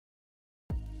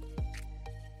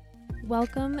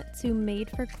Welcome to Made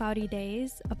for Cloudy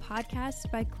Days, a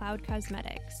podcast by Cloud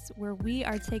Cosmetics, where we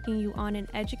are taking you on an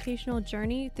educational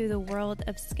journey through the world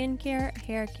of skincare,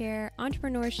 hair care,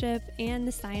 entrepreneurship, and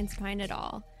the science behind it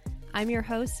all. I'm your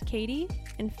host, Katie,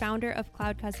 and founder of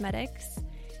Cloud Cosmetics.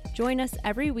 Join us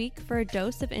every week for a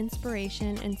dose of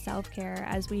inspiration and self-care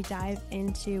as we dive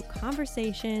into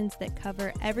conversations that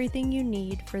cover everything you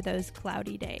need for those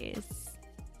cloudy days.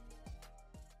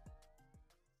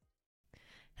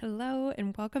 Hello,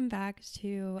 and welcome back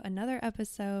to another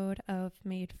episode of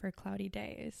Made for Cloudy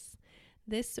Days.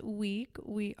 This week,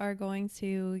 we are going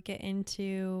to get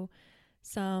into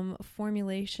some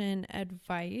formulation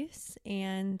advice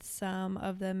and some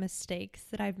of the mistakes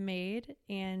that I've made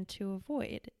and to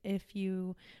avoid if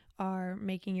you are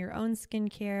making your own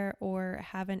skincare or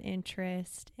have an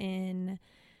interest in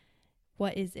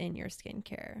what is in your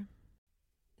skincare.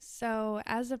 So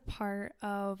as a part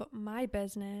of my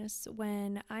business,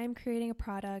 when I'm creating a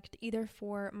product either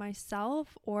for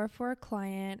myself or for a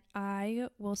client, I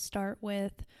will start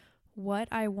with what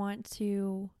I want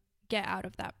to get out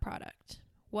of that product.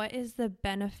 What is the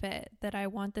benefit that I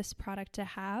want this product to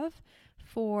have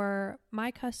for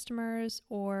my customers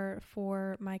or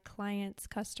for my client's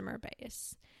customer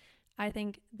base? I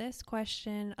think this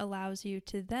question allows you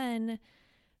to then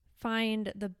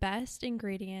find the best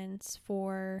ingredients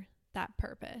for that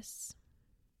purpose.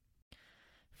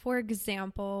 For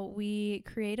example, we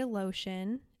create a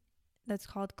lotion that's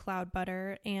called Cloud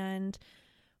Butter, and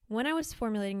when I was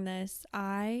formulating this,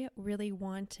 I really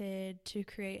wanted to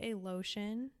create a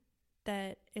lotion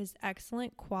that is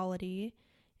excellent quality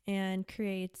and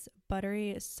creates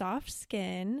buttery, soft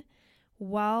skin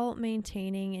while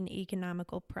maintaining an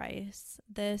economical price.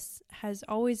 This has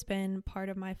always been part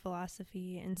of my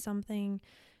philosophy and something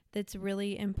that's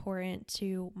really important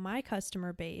to my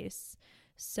customer base.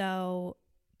 So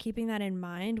keeping that in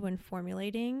mind when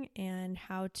formulating and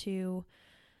how to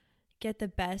get the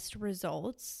best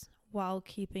results while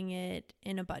keeping it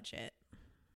in a budget.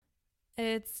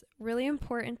 It's really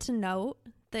important to note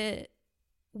that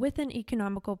with an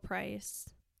economical price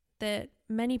that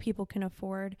many people can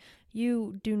afford,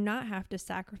 you do not have to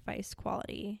sacrifice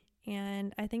quality.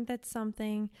 And I think that's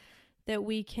something that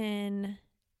we can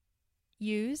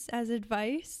use as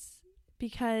advice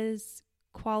because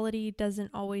quality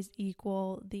doesn't always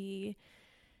equal the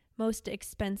most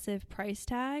expensive price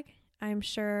tag. I'm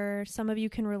sure some of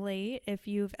you can relate if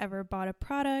you've ever bought a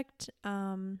product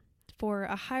for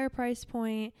a higher price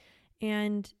point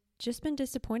and just been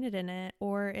disappointed in it,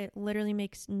 or it literally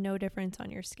makes no difference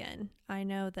on your skin. I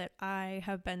know that I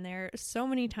have been there so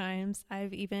many times.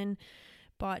 I've even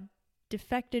bought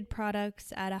defected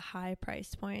products at a high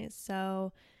price point.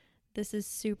 So this is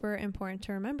super important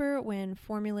to remember when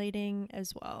formulating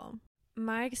as well.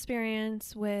 My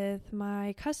experience with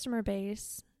my customer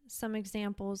base, some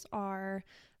examples are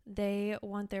they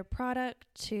want their product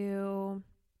to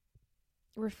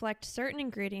reflect certain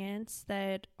ingredients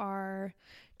that are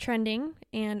trending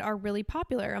and are really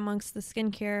popular amongst the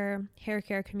skincare, hair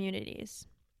care communities.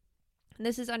 And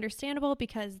this is understandable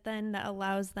because then that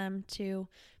allows them to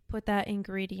put that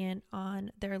ingredient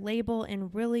on their label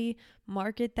and really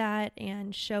market that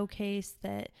and showcase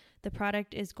that the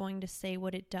product is going to say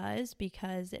what it does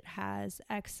because it has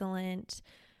excellent,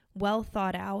 well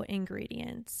thought out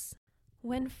ingredients.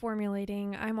 When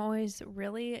formulating, I'm always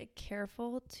really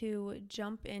careful to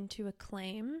jump into a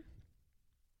claim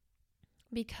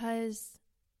because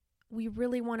we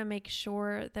really want to make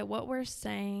sure that what we're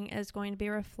saying is going to be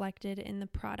reflected in the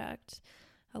product.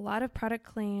 A lot of product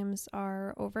claims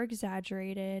are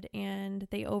over-exaggerated and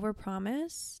they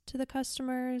overpromise to the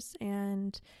customers,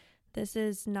 and this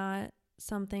is not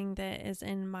something that is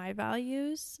in my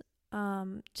values.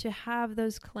 To have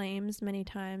those claims, many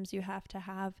times you have to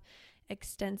have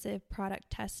extensive product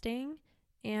testing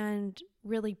and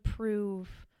really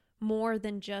prove more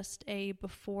than just a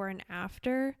before and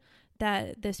after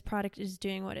that this product is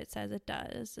doing what it says it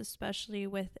does, especially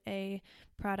with a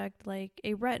product like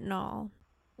a retinol.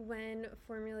 When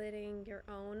formulating your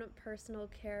own personal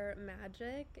care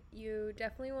magic, you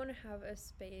definitely want to have a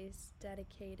space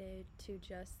dedicated to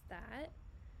just that.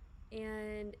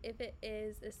 And if it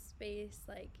is a space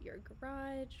like your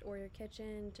garage or your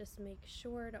kitchen, just make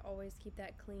sure to always keep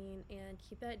that clean and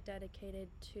keep that dedicated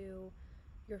to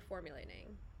your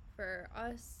formulating. For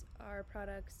us, our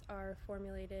products are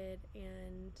formulated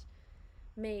and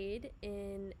made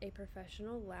in a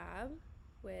professional lab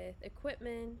with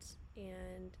equipment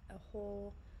and a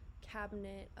whole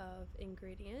cabinet of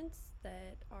ingredients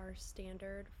that are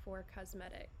standard for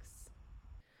cosmetics.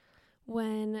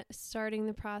 When starting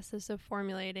the process of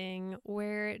formulating,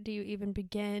 where do you even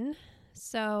begin?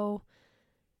 So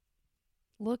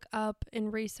look up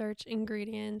and research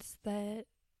ingredients that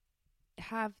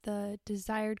have the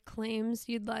desired claims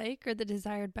you'd like or the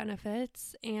desired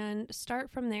benefits and start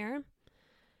from there.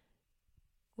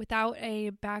 Without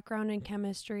a background in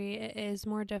chemistry, it is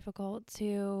more difficult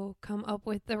to come up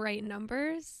with the right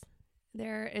numbers.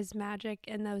 There is magic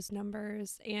in those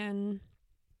numbers, and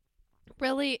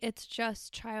really it's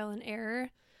just trial and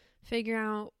error, figuring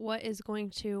out what is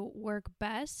going to work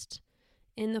best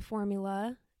in the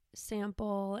formula,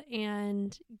 sample,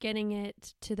 and getting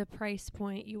it to the price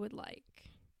point you would like.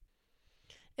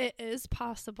 It is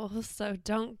possible, so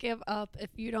don't give up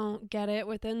if you don't get it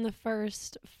within the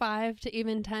first 5 to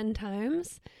even 10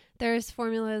 times. There's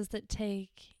formulas that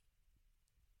take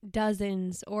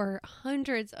dozens or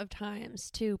hundreds of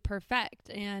times to perfect,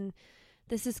 and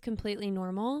this is completely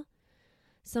normal.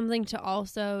 Something to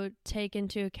also take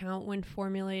into account when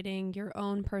formulating your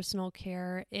own personal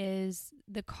care is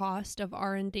the cost of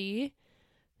R&D.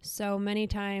 So many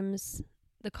times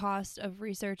the cost of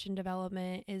research and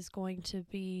development is going to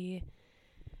be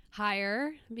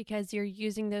higher because you're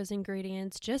using those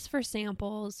ingredients just for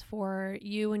samples for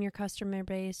you and your customer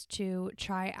base to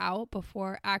try out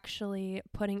before actually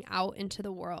putting out into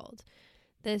the world.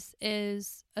 This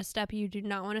is a step you do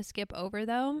not want to skip over,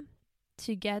 though,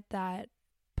 to get that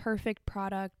perfect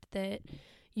product that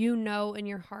you know in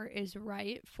your heart is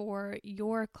right for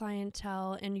your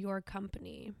clientele and your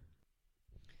company.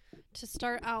 To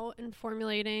start out in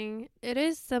formulating, it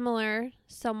is similar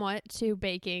somewhat to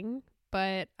baking,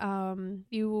 but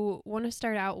you want to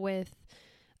start out with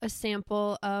a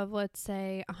sample of, let's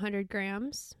say, 100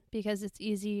 grams, because it's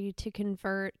easy to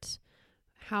convert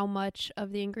how much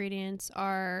of the ingredients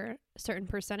are certain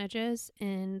percentages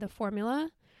in the formula.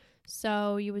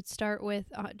 So you would start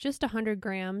with just 100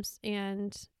 grams,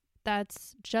 and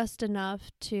that's just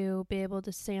enough to be able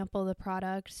to sample the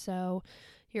product, so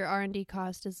your R&D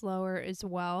cost is lower as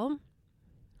well.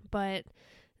 But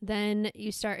then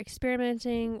you start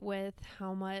experimenting with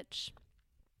how much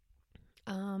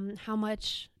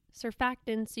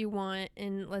surfactants you want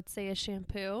in, let's say, a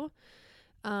shampoo,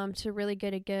 to really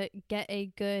get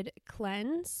a good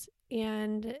cleanse,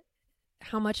 and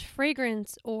how much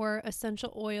fragrance or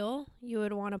essential oil you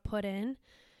would want to put in,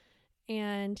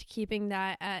 and keeping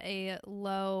that at a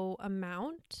low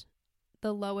amount,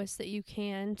 the lowest that you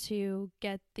can, to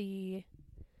get the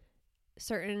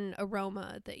certain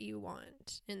aroma that you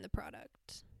want in the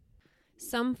product.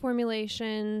 Some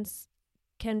formulations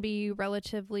can be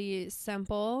relatively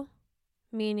simple,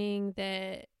 meaning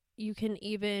that you can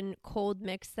even cold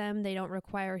mix them. They don't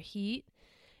require heat,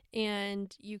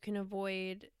 and you can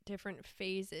avoid different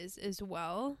phases as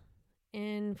well.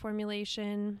 In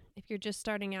formulation, if you're just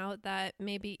starting out, that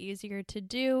may be easier to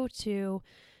do, to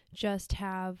just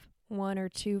have 1 or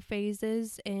 2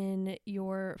 phases in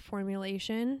your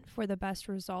formulation for the best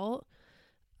result.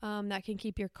 That can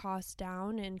keep your costs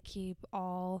down and keep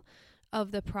all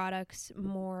of the products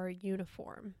more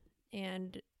uniform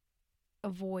and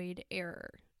avoid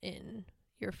error in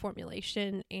your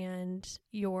formulation and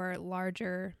your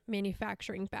larger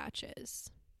manufacturing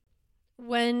batches.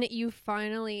 When you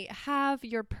finally have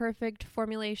your perfect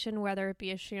formulation, whether it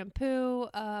be a shampoo,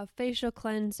 a facial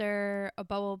cleanser, a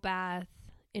bubble bath,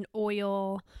 an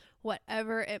oil,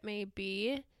 whatever it may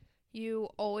be, you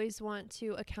always want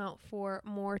to account for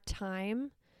more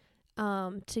time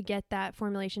to get that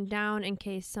formulation down in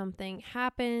case something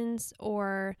happens,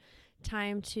 or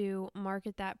time to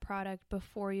market that product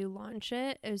before you launch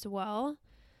it as well.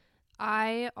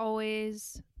 I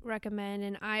always recommend,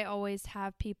 and I always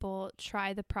have people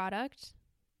try the product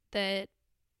that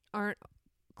aren't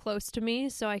close to me,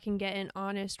 so I can get an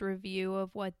honest review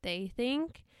of what they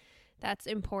think. That's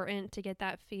important to get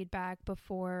that feedback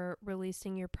before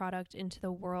releasing your product into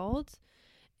the world.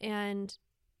 And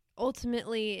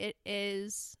ultimately, it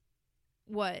is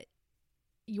what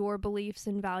your beliefs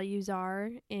and values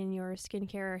are in your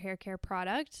skincare or hair care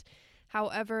product.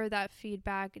 However, that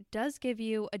feedback does give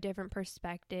you a different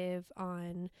perspective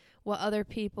on what other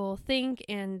people think,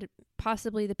 and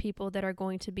possibly the people that are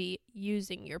going to be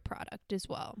using your product as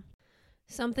well.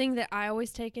 Something that I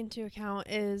always take into account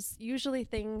is usually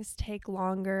things take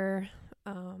longer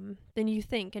than you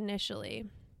think initially.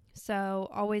 So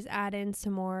always add in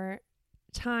some more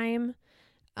time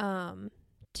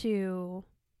to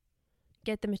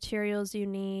get the materials you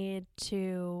need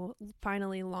to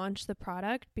finally launch the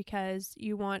product, because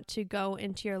you want to go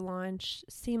into your launch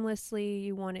seamlessly.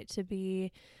 You want it to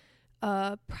be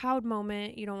a proud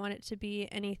moment. You don't want it to be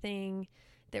anything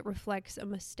that reflects a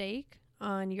mistake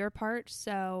on your part.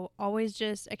 So always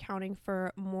just accounting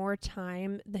for more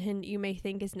time than you may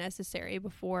think is necessary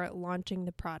before launching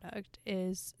the product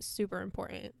is super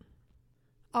important.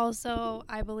 Also,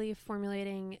 I believe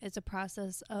formulating is a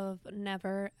process of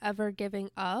never, ever giving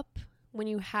up. When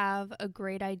you have a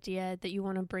great idea that you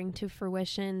want to bring to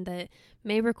fruition that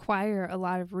may require a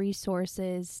lot of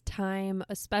resources, time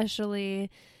especially,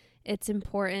 it's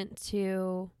important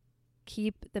to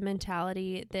keep the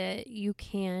mentality that you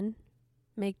can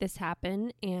make this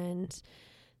happen, and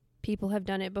people have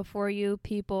done it before you.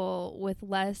 People with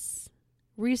less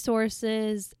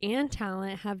resources and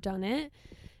talent have done it.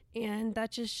 And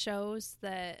that just shows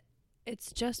that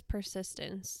it's just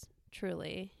persistence,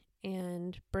 truly.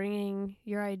 And bringing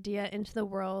your idea into the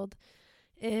world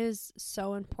is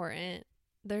so important.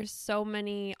 There's so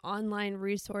many online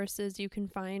resources you can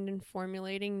find in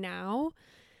formulating now,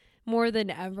 more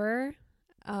than ever.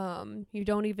 You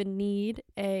don't even need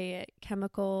a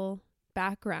chemical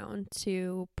background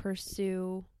to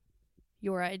pursue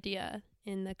your idea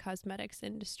in the cosmetics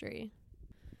industry.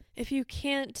 If you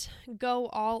can't go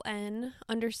all in,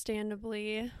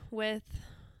 understandably, with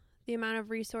the amount of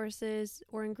resources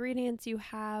or ingredients you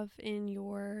have in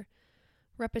your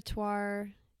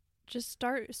repertoire, just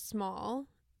start small.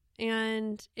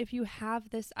 And if you have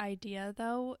this idea,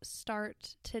 though,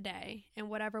 start today in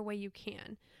whatever way you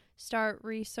can. Start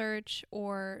research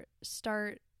or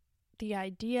start the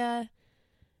idea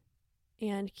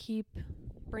and keep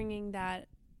bringing that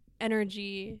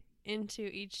energy into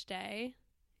each day.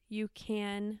 You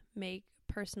can make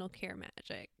personal care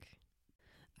magic.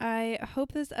 I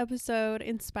hope this episode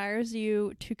inspires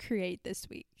you to create this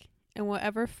week in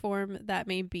whatever form that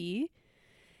may be.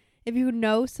 If you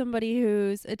know somebody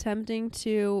who's attempting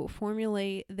to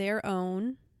formulate their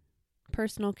own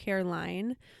personal care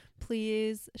line,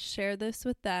 please share this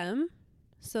with them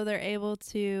so they're able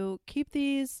to keep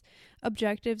these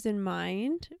objectives in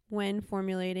mind when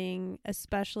formulating,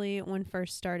 especially when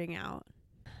first starting out.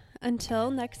 Until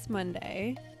next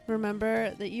Monday,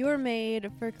 remember that you are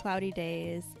made for cloudy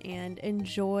days and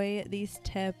enjoy these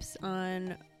tips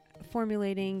on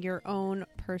formulating your own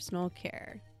personal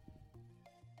care.